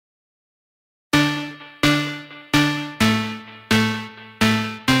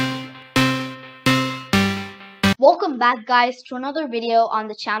Welcome back guys to another video on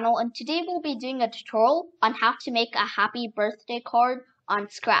the channel, and today we'll be doing a tutorial on how to make a happy birthday card on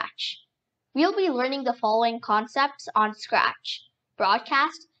Scratch. We'll be learning the following concepts on Scratch: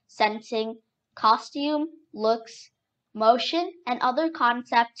 broadcast, sensing, costume, looks, motion, and other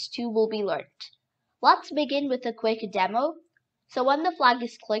concepts too will be learned. Let's begin with a quick demo. So when the flag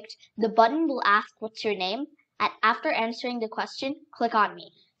is clicked, the button will ask what's your name, and after answering the question, click on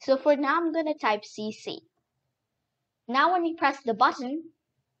me. So for now I'm going to type CC. Now when you press the button,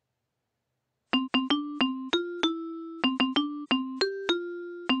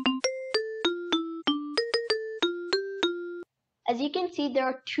 as you can see, there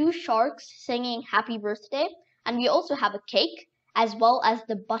are two sharks singing happy birthday, and we also have a cake as well as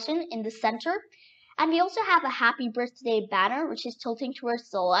the button in the center, and we also have a happy birthday banner which is tilting towards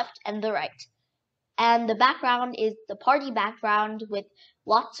the left and the right. And the background is the party background with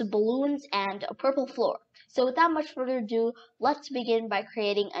lots of balloons and a purple floor. So without much further ado, let's begin by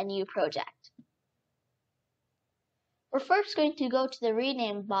creating a new project. We're first going to go to the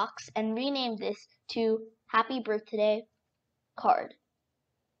rename box and rename this to Happy Birthday Card.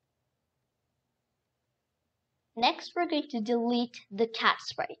 Next, we're going to delete the cat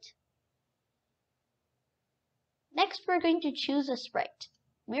sprite. Next, we're going to choose a sprite.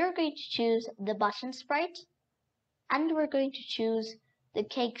 We're going to choose the button sprite, and we're going to choose the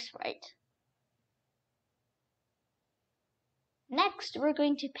cake sprite. Next, we're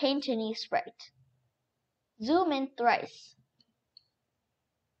going to paint a new sprite. Zoom in thrice.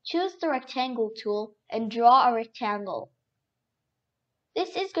 Choose the rectangle tool and draw a rectangle.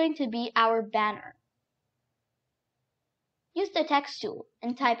 This is going to be our banner. Use the text tool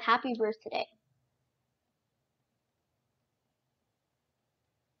and type Happy Birthday.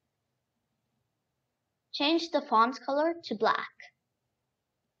 Change the font color to black.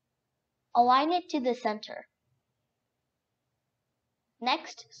 Align it to the center.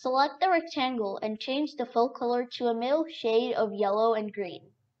 Next, select the rectangle and change the fill color to a middle shade of yellow and green.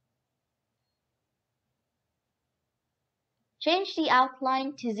 Change the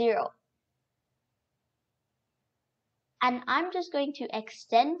outline to 0. And I'm just going to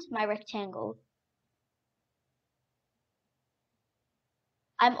extend my rectangle.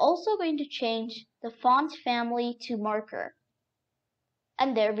 I'm also going to change the font family to marker.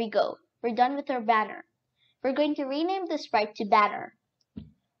 And there we go. We're done with our banner. We're going to rename the sprite to banner.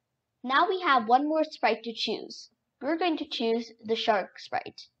 Now we have one more sprite to choose. We're going to choose the shark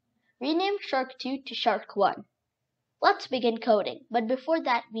sprite. Rename shark 2 to shark 1. Let's begin coding, but before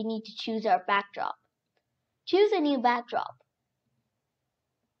that we need to choose our backdrop. Choose a new backdrop.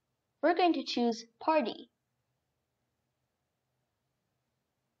 We're going to choose party.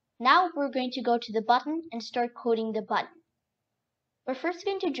 Now we're going to go to the button and start coding the button. We're first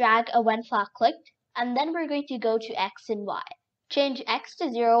going to drag a when flag clicked, and then we're going to go to X and Y. Change X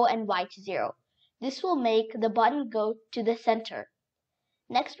to 0 and Y to 0. This will make the button go to the center.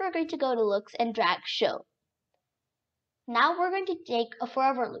 Next we're going to go to looks and drag show. Now we're going to take a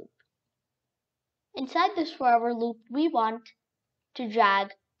forever loop. Inside this forever loop, we want to drag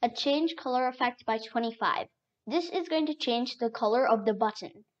a change color effect by 25. This is going to change the color of the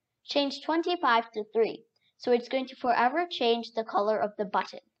button. Change 25 to 3. So it's going to forever change the color of the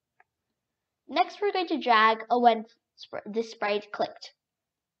button. Next we're going to drag a when this sprite clicked.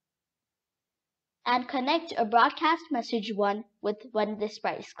 And connect a broadcast message 1 with when this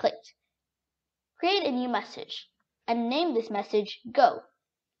sprite is clicked. Create a new message and name this message Go.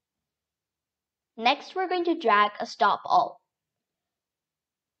 Next we're going to drag a stop all.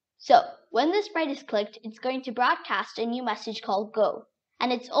 So when the sprite is clicked, it's going to broadcast a new message called Go.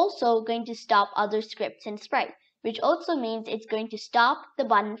 And it's also going to stop other scripts in sprite, which also means it's going to stop the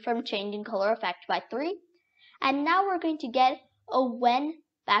button from changing color effect by 3. And now we're going to get a when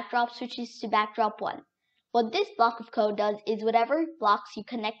backdrop switches to backdrop 1. What this block of code does is whatever blocks you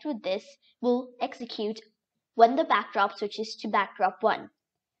connect with this will execute when the backdrop switches to backdrop 1.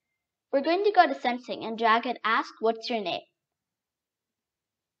 We're going to go to sensing and drag and ask what's your name.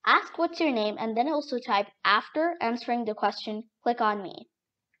 Ask what's your name and then also type after answering the question, click on me.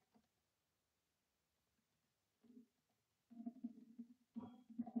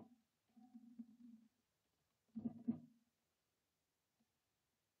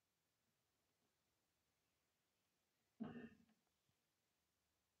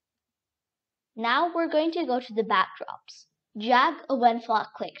 Now we're going to go to the backdrops. Drag a when flag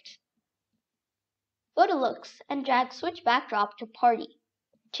clicked. Go to looks and drag switch backdrop to party.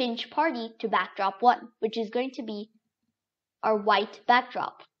 Change party to backdrop 1, which is going to be our white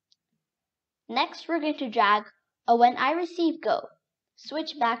backdrop. Next we're going to drag a when I receive go.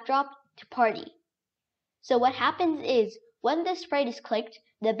 Switch backdrop to party. So what happens is, when the sprite is clicked,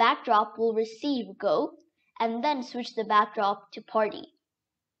 the backdrop will receive go, and then switch the backdrop to party.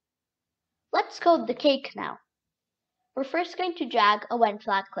 Let's code the cake now. We're first going to drag a when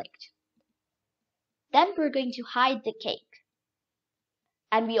flag clicked. Then we're going to hide the cake.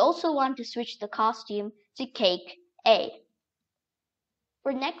 And we also want to switch the costume to cake A.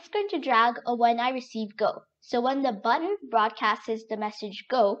 We're next going to drag a when I receive go. So when the button broadcasts the message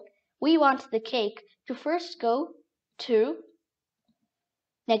go, we want the cake to first go to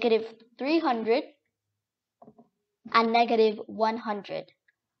 -300 and -100.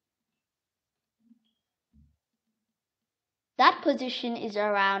 That position is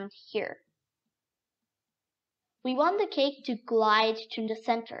around here. We want the cake to glide to the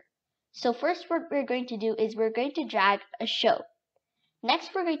center. So first what we're going to do is we're going to drag a show.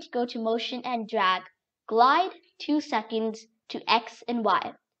 Next we're going to go to motion and drag glide 2 seconds to X and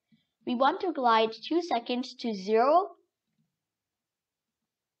Y. We want to glide 2 seconds to 0,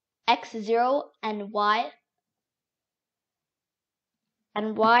 X0 and Y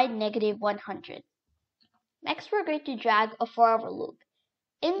 -100. Next we're going to drag a forever loop.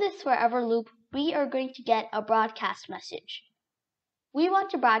 In this forever loop, we are going to get a broadcast message. We want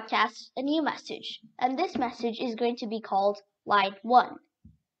to broadcast a new message, and this message is going to be called line 1.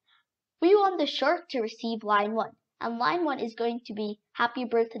 We want the shark to receive line 1, and line 1 is going to be happy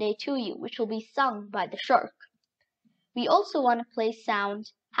birthday to you, which will be sung by the shark. We also want to play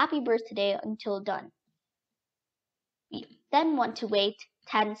sound happy birthday until done. We then want to wait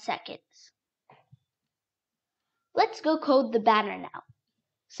 10 seconds. Let's go code the banner now.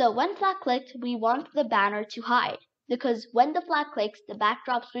 So when flag clicked, we want the banner to hide, because when the flag clicks, the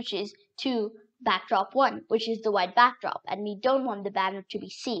backdrop switches to backdrop 1, which is the white backdrop, and we don't want the banner to be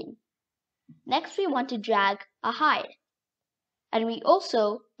seen. Next we want to drag a hide, and we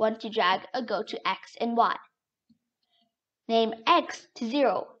also want to drag a go to X and Y. Name X to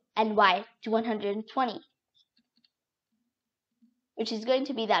 0 and Y to 120, which is going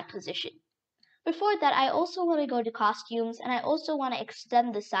to be that position. Before that, I also want to go to costumes, and I also want to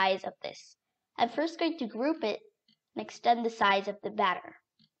extend the size of this. I'm first going to group it and extend the size of the banner.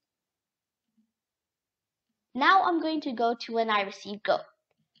 Now I'm going to go to when I receive go.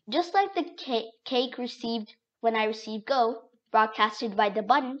 Just like the cake received when I receive go, broadcasted by the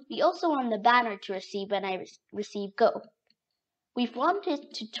button, we also want the banner to receive when I receive go. We want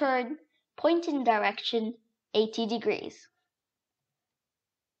it to turn point in direction 80 degrees.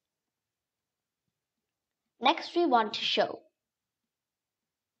 Next we want to show.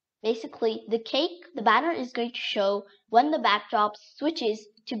 Basically, the banner is going to show when the backdrop switches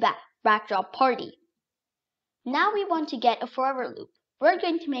to backdrop party. Now we want to get a forever loop. We're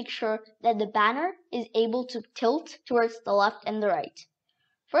going to make sure that the banner is able to tilt towards the left and the right.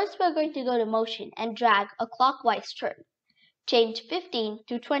 First, we're going to go to motion and drag a clockwise turn. Change 15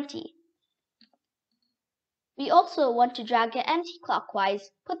 to 20. We also want to drag it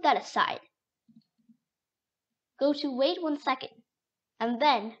anti-clockwise, put that aside. Go to wait 1 second, and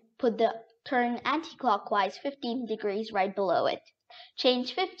then put the turn anti-clockwise 15 degrees right below it.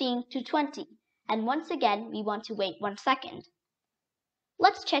 Change 15 to 20, and once again we want to wait 1 second.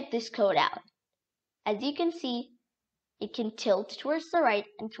 Let's check this code out. As you can see, it can tilt towards the right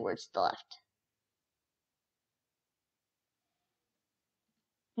and towards the left.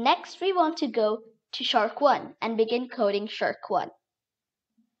 Next we want to go to shark 1 and begin coding shark 1.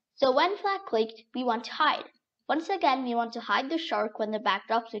 So when flag clicked, we want to hide. Once again, we want to hide the shark when the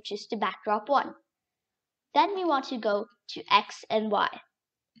backdrop switches to backdrop 1. Then we want to go to X and Y.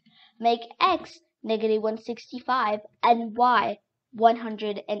 Make X -165 and Y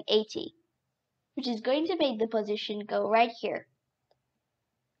 180, which is going to make the position go right here.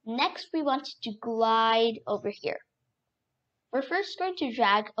 Next, we want to glide over here. We're first going to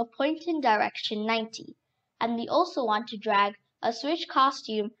drag a point in direction 90, and we also want to drag a switch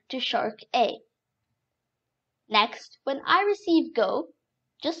costume to shark A. Next, when I receive go,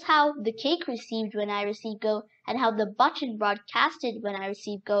 just how the cake received when I receive go and how the button broadcasted when I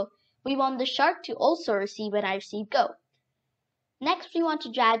receive go, we want the shark to also receive when I receive go. Next, we want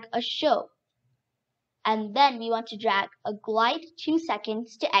to drag a show, and then we want to drag a glide 2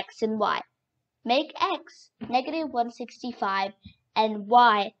 seconds to X and Y. Make X -165 and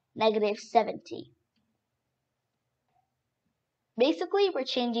Y -70. Basically, we're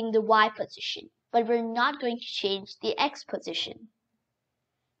changing the Y position, but we're not going to change the X position.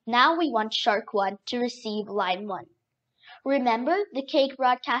 Now we want shark 1 to receive line 1. Remember, the cake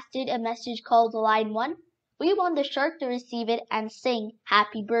broadcasted a message called line 1? We want the shark to receive it and sing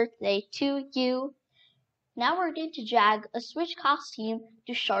happy birthday to you. Now we're going to drag a switch costume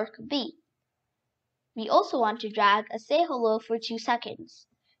to shark B. We also want to drag a say hello for 2 seconds.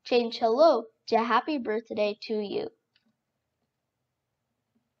 Change hello to happy birthday to you.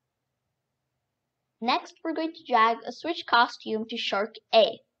 Next, we're going to drag a switch costume to Shark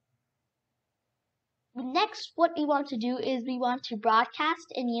A. Next, what we want to do is we want to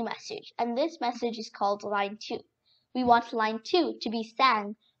broadcast a new message, and this message is called line 2. We want line 2 to be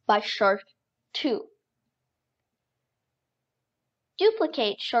sang by Shark 2.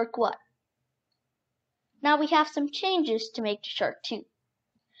 Duplicate Shark 1. Now we have some changes to make to Shark 2.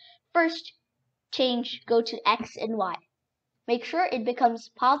 First, go to X and Y. Make sure it becomes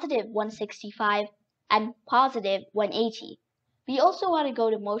positive 165 and positive 180. We also want to go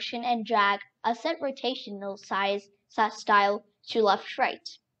to motion and drag a set rotational style to left-right.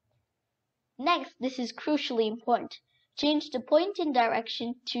 Next, this is crucially important. Change the point in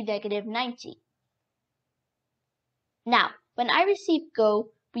direction to -90. Now, when I receive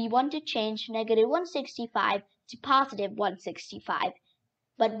go, we want to change -165 to positive 165,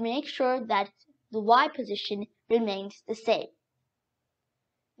 but make sure that the Y position remains the same.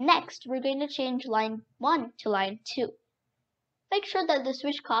 Next, we're going to change line 1 to line 2. Make sure that the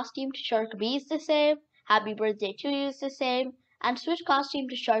switch costume to Shark B is the same, happy birthday to you is the same, and switch costume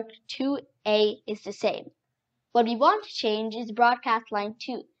to Shark 2A is the same. What we want to change is broadcast line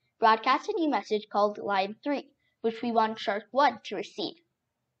 2. Broadcast a new message called line 3, which we want Shark 1 to receive.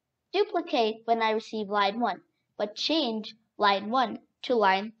 Duplicate when I receive line 1, but change line 1 to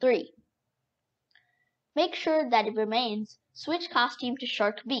line 3. Make sure that it remains switch costume to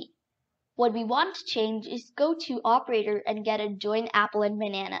Shark B. What we want to change is go to operator and get a join apple and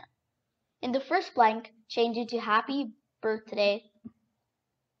banana. In the first blank, change it to happy birthday,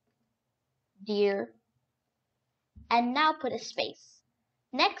 dear, and now put a space.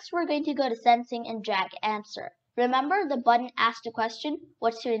 Next, we're going to go to sensing and drag answer. Remember the button asked a question,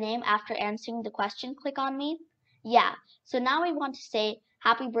 what's your name, after answering the question, click on me? Yeah, so now we want to say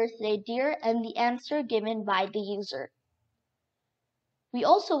happy birthday dear and the answer given by the user. We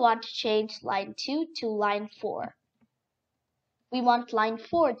also want to change line 2 to line 4. We want line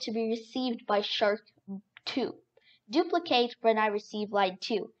 4 to be received by Shark 2. Duplicate when I receive line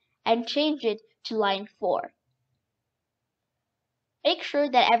 2 and change it to line 4. Make sure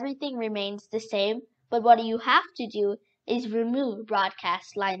that everything remains the same, but what you have to do is remove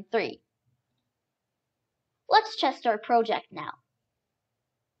broadcast line 3. Let's test our project now.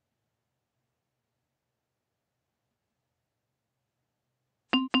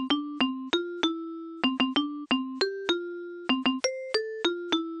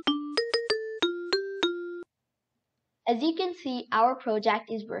 As you can see, our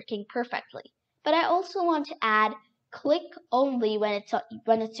project is working perfectly. But I also want to add click only when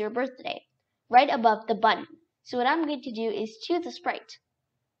it's your birthday, right above the button. So what I'm going to do is choose a sprite.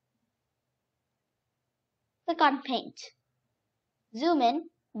 Click on Paint. Zoom in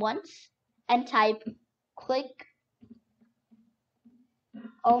once and type click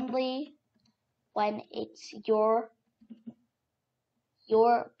only when it's your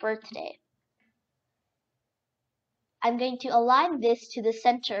birthday. I'm going to align this to the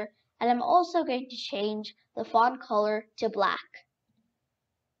center, and I'm also going to change the font color to black.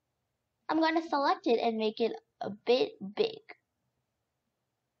 I'm going to select it and make it a bit big.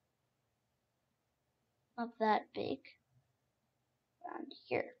 Not that big. Around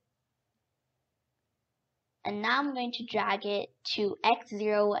here. And now I'm going to drag it to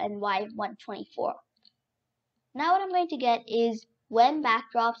X0 and Y124. Now what I'm going to get is when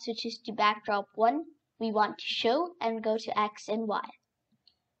backdrop switches to backdrop 1, we want to show and go to X and Y.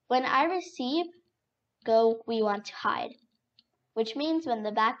 When I receive go, we want to hide, which means when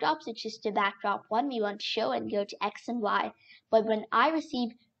the backdrop switches to backdrop 1, we want to show and go to X and Y. But when I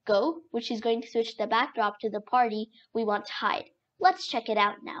receive go, which is going to switch the backdrop to the party, we want to hide. Let's check it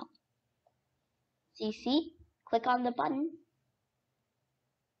out now. CC, click on the button.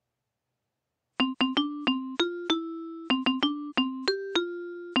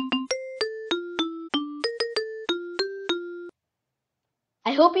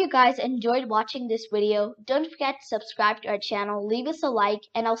 I hope you guys enjoyed watching this video. Don't forget to subscribe to our channel, leave us a like,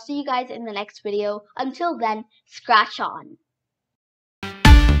 and I'll see you guys in the next video. Until then, scratch on!